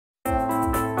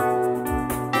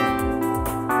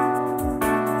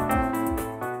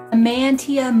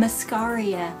Amantia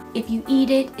muscaria. If you eat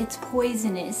it, it's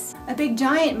poisonous. A big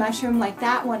giant mushroom like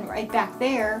that one right back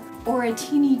there, or a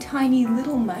teeny tiny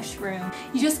little mushroom.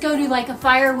 You just go to like a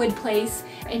firewood place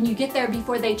and you get there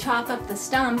before they chop up the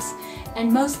stumps,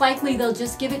 and most likely they'll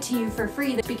just give it to you for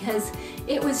free because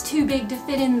it was too big to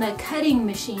fit in the cutting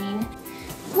machine.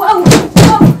 Whoa!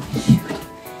 Whoa! Shoot.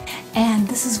 And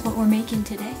this is what we're making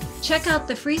today. Check out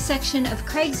the free section of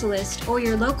Craigslist or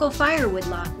your local firewood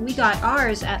lot. We got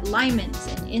ours at Lyman's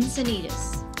in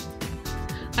Encinitas.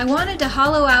 I wanted to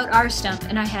hollow out our stump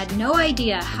and I had no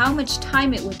idea how much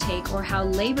time it would take or how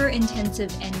labor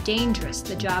intensive and dangerous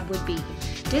the job would be.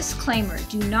 Disclaimer,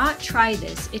 do not try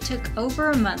this. It took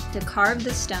over a month to carve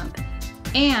the stump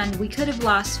and we could have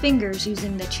lost fingers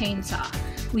using the chainsaw.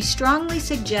 We strongly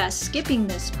suggest skipping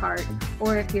this part,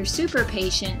 or if you're super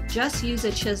patient, just use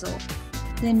a chisel.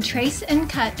 Then trace and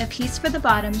cut a piece for the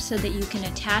bottom so that you can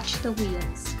attach the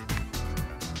wheels.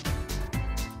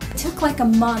 It took like a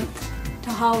month to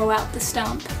hollow out the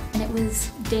stump, and it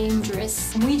was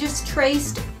dangerous. And we just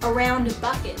traced around a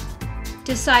bucket.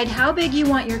 Decide how big you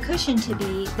want your cushion to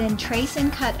be, then trace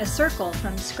and cut a circle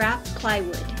from scrap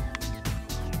plywood.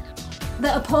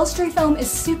 The upholstery foam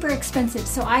is super expensive,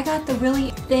 so I got the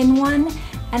really thin one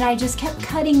and I just kept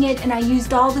cutting it and I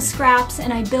used all the scraps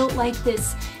and I built like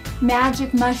this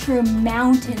magic mushroom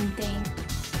mountain thing.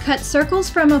 Cut circles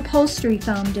from upholstery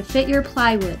foam to fit your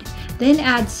plywood, then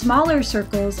add smaller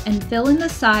circles and fill in the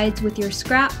sides with your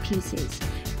scrap pieces,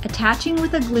 attaching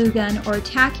with a glue gun or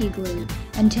tacky glue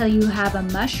until you have a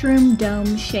mushroom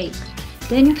dome shape.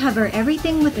 Then cover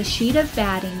everything with a sheet of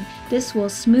batting. This will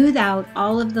smooth out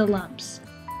all of the lumps.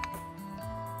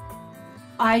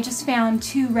 I just found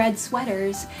 2 red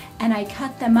sweaters and I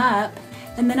cut them up,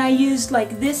 and then I used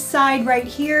like this side right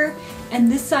here and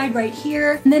this side right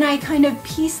here, and then I kind of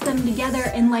pieced them together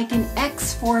in like an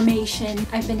X formation.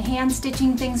 I've been hand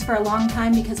stitching things for a long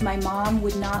time because my mom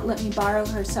would not let me borrow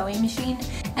her sewing machine,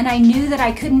 and I knew that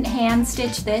I couldn't hand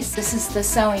stitch this. This is the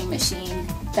sewing machine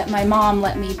that my mom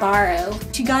let me borrow.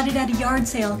 She got it at a yard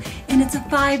sale and it's a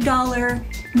 $5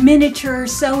 miniature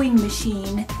sewing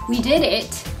machine. We did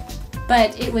it,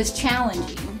 but it was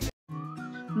challenging.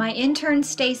 My intern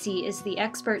Stacy is the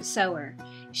expert sewer.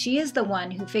 She is the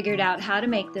one who figured out how to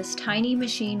make this tiny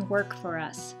machine work for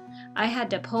us. I had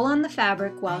to pull on the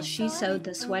fabric while she sewed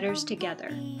the sweaters together.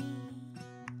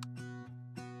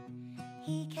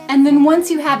 And then once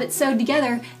you have it sewed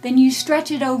together, then you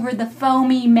stretch it over the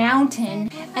foamy mountain,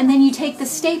 and then you take the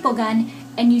staple gun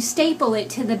and you staple it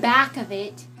to the back of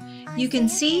it. You can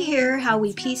see here how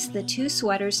we pieced the 2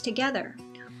 sweaters together.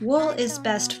 Wool is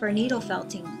best for needle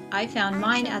felting. I found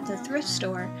mine at the thrift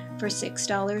store for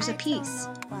 $6 a piece.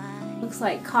 Looks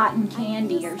like cotton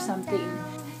candy or something.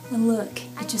 And look,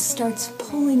 it just starts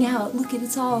pulling out. Look,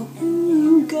 it's all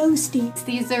ghosty.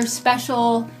 These are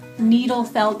special needle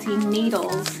felting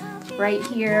needles right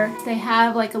here. They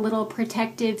have like a little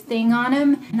protective thing on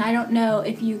them, and I don't know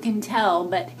if you can tell,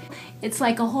 but it's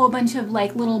like a whole bunch of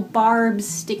like little barbs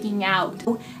sticking out.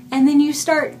 And then you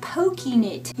start poking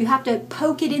it. You have to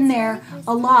poke it in there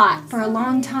a lot for a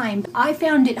long time. I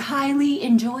found it highly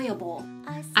enjoyable.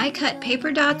 I cut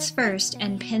paper dots first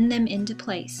and pinned them into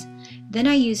place. Then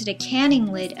I used a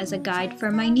canning lid as a guide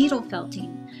for my needle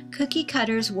felting. Cookie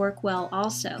cutters work well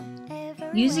also.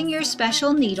 Using your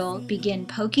special needle, begin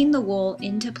poking the wool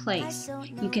into place.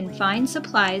 You can find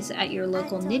supplies at your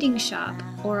local knitting shop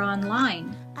or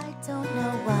online. I don't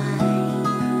know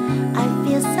why I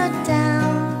feel so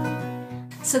down.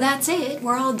 So that's it.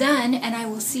 We're all done, and I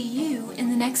will see you in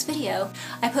the next video.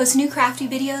 I post new crafty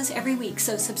videos every week,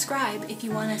 so subscribe if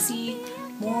you want to see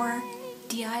more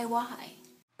DIY.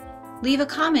 Leave a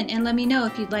comment and let me know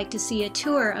if you'd like to see a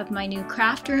tour of my new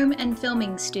craft room and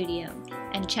filming studio.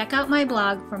 And check out my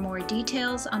blog for more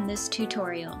details on this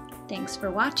tutorial. Thanks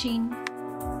for watching!